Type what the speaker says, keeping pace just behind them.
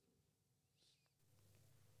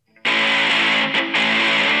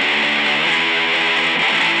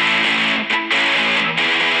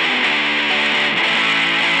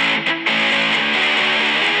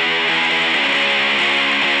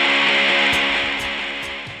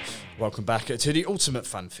Welcome back to the Ultimate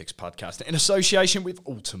Fan Fix podcast in association with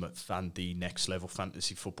Ultimate Fan, the next level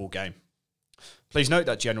fantasy football game. Please note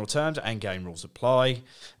that general terms and game rules apply.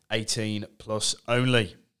 18 plus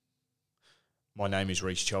only. My name is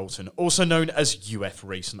Reece Charlton, also known as UF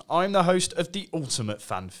Reece, and I'm the host of the Ultimate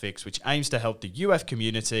Fan Fix, which aims to help the UF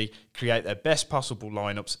community create their best possible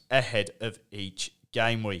lineups ahead of each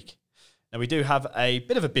game week. Now, we do have a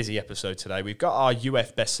bit of a busy episode today. We've got our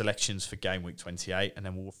UF best selections for Game Week 28, and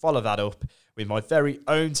then we'll follow that up with my very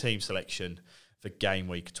own team selection for Game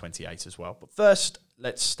Week 28 as well. But first,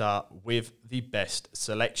 let's start with the best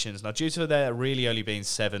selections. Now, due to there really only being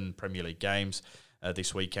 7 Premier League games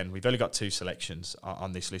this weekend, we've only got 2 selections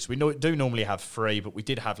on this list. We do normally have 3, but we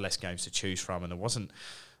did have less games to choose from, and there wasn't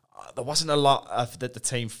a lot that the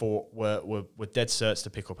team thought were dead certs to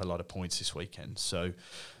pick up a lot of points this weekend. So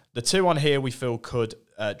the 2 on here we feel could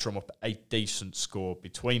drum up a decent score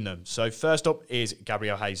between them. So first up is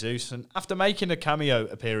Gabriel Jesus, and after making a cameo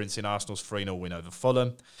appearance in Arsenal's 3-0 win over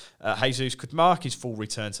Fulham, Jesus could mark his full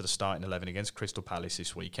return to the starting 11 against Crystal Palace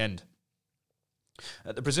this weekend.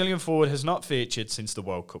 The Brazilian forward has not featured since the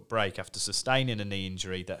World Cup break after sustaining a knee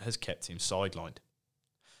injury that has kept him sidelined.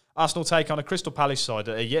 Arsenal take on a Crystal Palace side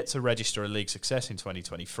that are yet to register a league success in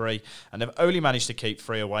 2023 and have only managed to keep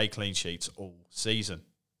 3 away clean sheets all season.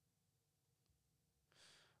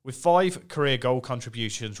 With 5 career goal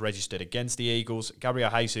contributions registered against the Eagles, Gabriel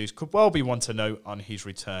Jesus could well be one to note on his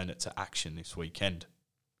return to action this weekend.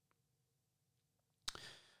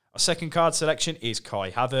 Our second card selection is Kai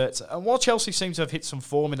Havertz, and while Chelsea seem to have hit some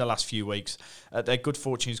form in the last few weeks, their good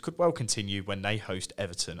fortunes could well continue when they host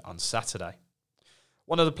Everton on Saturday.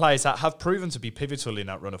 One of the players that have proven to be pivotal in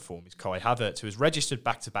that run of form is Kai Havertz, who has registered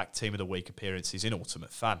back-to-back Team of the Week appearances in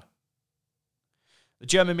Ultimate Fan. The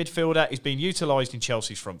German midfielder is being utilised in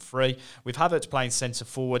Chelsea's front 3, with Havertz playing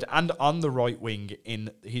centre-forward and on the right wing in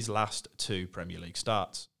his last 2 Premier League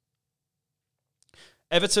starts.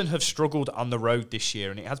 Everton have struggled on the road this year,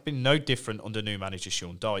 and it has been no different under new manager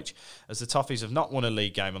Sean Dyche, as the Toffees have not won a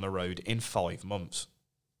league game on the road in 5 months.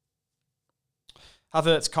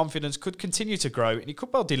 Havertz's confidence could continue to grow, and he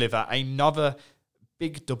could well deliver another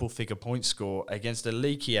big double-figure point score against a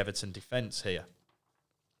leaky Everton defence here.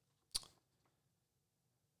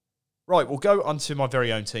 Right, we'll go on to my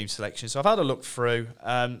very own team selection. So I've had a look through.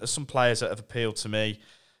 There's some players that have appealed to me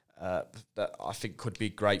that I think could be a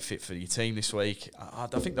great fit for your team this week. I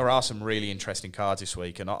think there are some really interesting cards this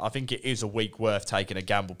week, and I think it is a week worth taking a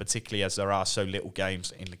gamble, particularly as there are so little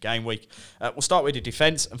games in the game week. We'll start with the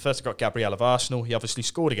defence, and first I've got Gabriel of Arsenal. He obviously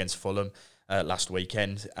scored against Fulham last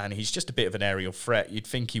weekend, and he's just a bit of an aerial threat. You'd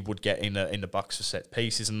think he would get in the box for set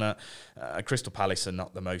pieces and that. Crystal Palace are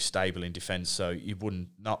not the most stable in defence, so you wouldn't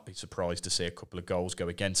not be surprised to see a couple of goals go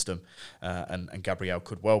against them, and Gabriel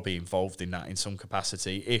could well be involved in that in some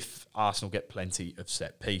capacity if Arsenal get plenty of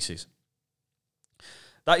set pieces.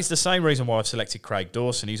 That is the same reason why I've selected Craig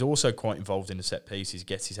Dawson. He's also quite involved in the set pieces,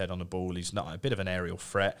 gets his head on the ball, he's not a bit of an aerial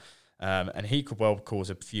threat. And he could well cause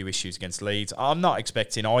a few issues against Leeds. I'm not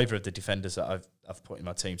expecting either of the defenders that I've put in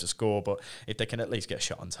my team to score, but if they can at least get a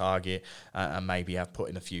shot on target and maybe have put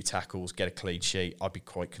in a few tackles, get a clean sheet, I'd be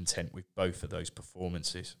quite content with both of those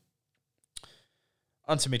performances.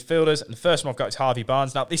 On to midfielders, and the first one I've got is Harvey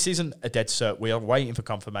Barnes. Now, this isn't a dead cert. We are waiting for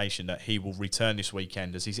confirmation that he will return this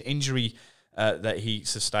weekend, as his injury that he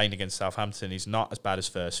sustained against Southampton is not as bad as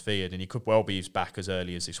first feared, and he could well be back as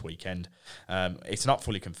early as this weekend. It's not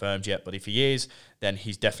fully confirmed yet, but if he is, then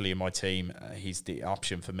he's definitely in my team. He's the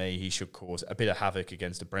option for me. He should cause a bit of havoc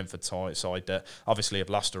against the Brentford side that obviously have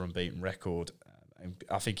lost their unbeaten record. And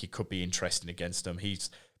I think he could be interesting against them. He's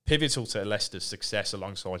pivotal to Leicester's success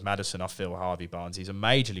alongside Maddison, I feel, Harvey Barnes. He's a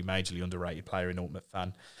majorly underrated player in Ultimate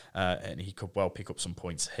Fan, and he could well pick up some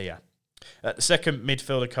points here. The second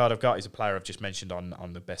midfielder card I've got is a player I've just mentioned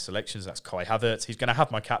on the best selections. That's Kai Havertz. He's going to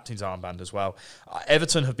have my captain's armband as well.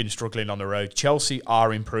 Everton have been struggling on the road. Chelsea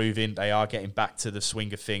are improving. They are getting back to the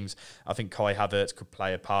swing of things. I think Kai Havertz could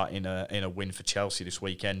play a part in a win for Chelsea this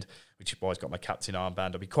weekend, which is why he's got my captain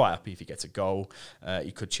armband. I'll be quite happy if he gets a goal.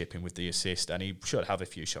 He could chip in with the assist, and he should have a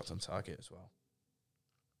few shots on target as well.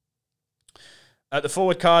 At the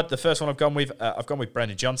forward card, the first one I've gone with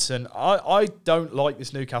Brennan Johnson. I don't like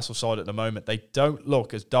this Newcastle side at the moment. They don't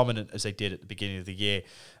look as dominant as they did at the beginning of the year.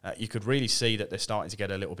 You could really see that they're starting to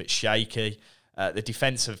get a little bit shaky. The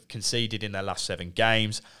defence have conceded in their last 7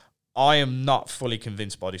 games. I am not fully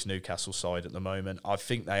convinced by this Newcastle side at the moment. I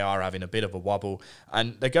think they are having a bit of a wobble,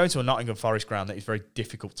 and they're going to a Nottingham Forest ground that is very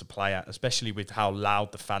difficult to play at, especially with how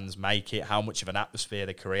loud the fans make it, how much of an atmosphere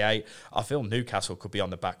they create. I feel Newcastle could be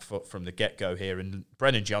on the back foot from the get-go here, and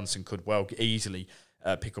Brennan Johnson could well easily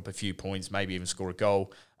pick up a few points, maybe even score a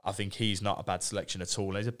goal. I think he's not a bad selection at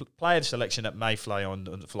all. He's a player selection that may fly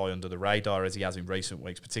under the radar as he has in recent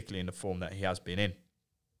weeks, particularly in the form that he has been in.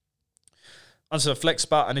 Onto the flex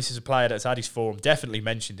spot, and this is a player that's had his form definitely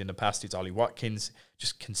mentioned in the past. It's Ollie Watkins.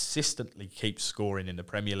 Just consistently keeps scoring in the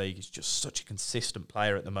Premier League. He's just such a consistent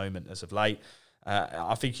player at the moment as of late.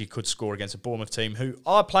 I think he could score against a Bournemouth team who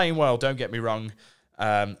are playing well, don't get me wrong.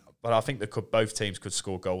 But I think both teams could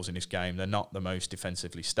score goals in this game. They're not the most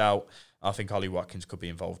defensively stout. I think Ollie Watkins could be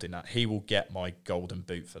involved in that. He will get my golden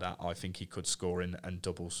boot for that. I think he could score and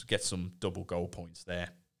get some double goal points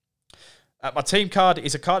there. My team card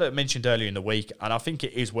is a card that I mentioned earlier in the week, and I think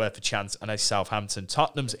it is worth a chance, and it's Southampton.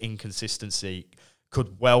 Tottenham's inconsistency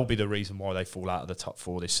could well be the reason why they fall out of the top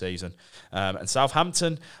four this season. And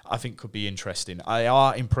Southampton, I think, could be interesting. They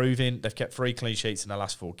are improving. They've kept 3 clean sheets in the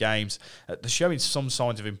last 4 games. They're showing some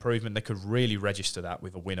signs of improvement. They could really register that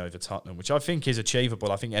with a win over Tottenham, which I think is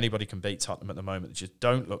achievable. I think anybody can beat Tottenham at the moment. They just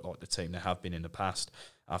don't look like the team they have been in the past.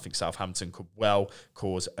 I think Southampton could well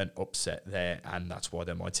cause an upset there, and that's why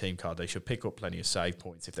they're my team card. They should pick up plenty of save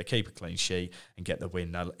points. If they keep a clean sheet and get the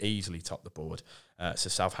win, they'll easily top the board. So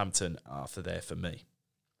Southampton after there for me.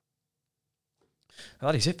 And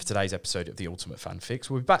that is it for today's episode of the Ultimate Fan Fix.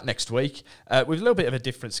 We'll be back next week with a little bit of a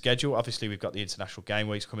different schedule. Obviously, we've got the international game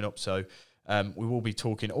weeks coming up, so we will be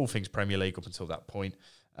talking all things Premier League up until that point.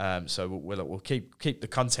 So we'll keep the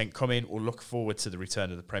content coming. We'll look forward to the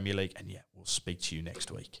return of the Premier League, and we'll speak to you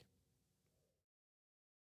next week.